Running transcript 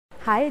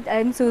Hi,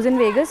 I'm Susan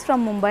Vegas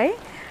from Mumbai.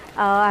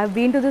 I've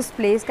been to this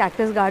place,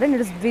 Cactus Garden. It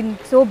has been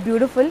so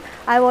beautiful.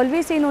 I've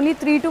always seen only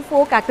 3 to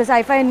 4 cactus.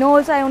 If I know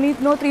also, I only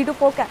know 3 to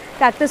 4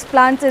 cactus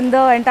plants in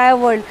the entire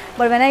world.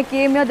 But when I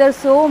came here, there's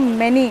so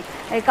many.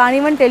 I can't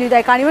even tell you.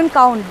 I can't even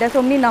count. There's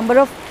so many number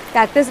of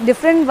cactus,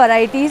 different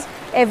varieties.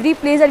 Every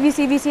place that we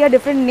see a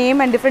different name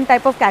and different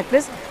type of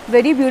cactus.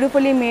 Very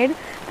beautifully made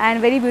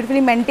and very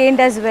beautifully maintained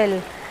as well.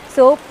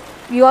 So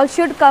you all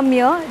should come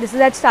here. This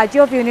is at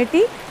Statue of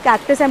Unity,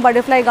 Cactus and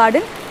Butterfly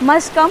Garden.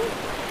 Must come.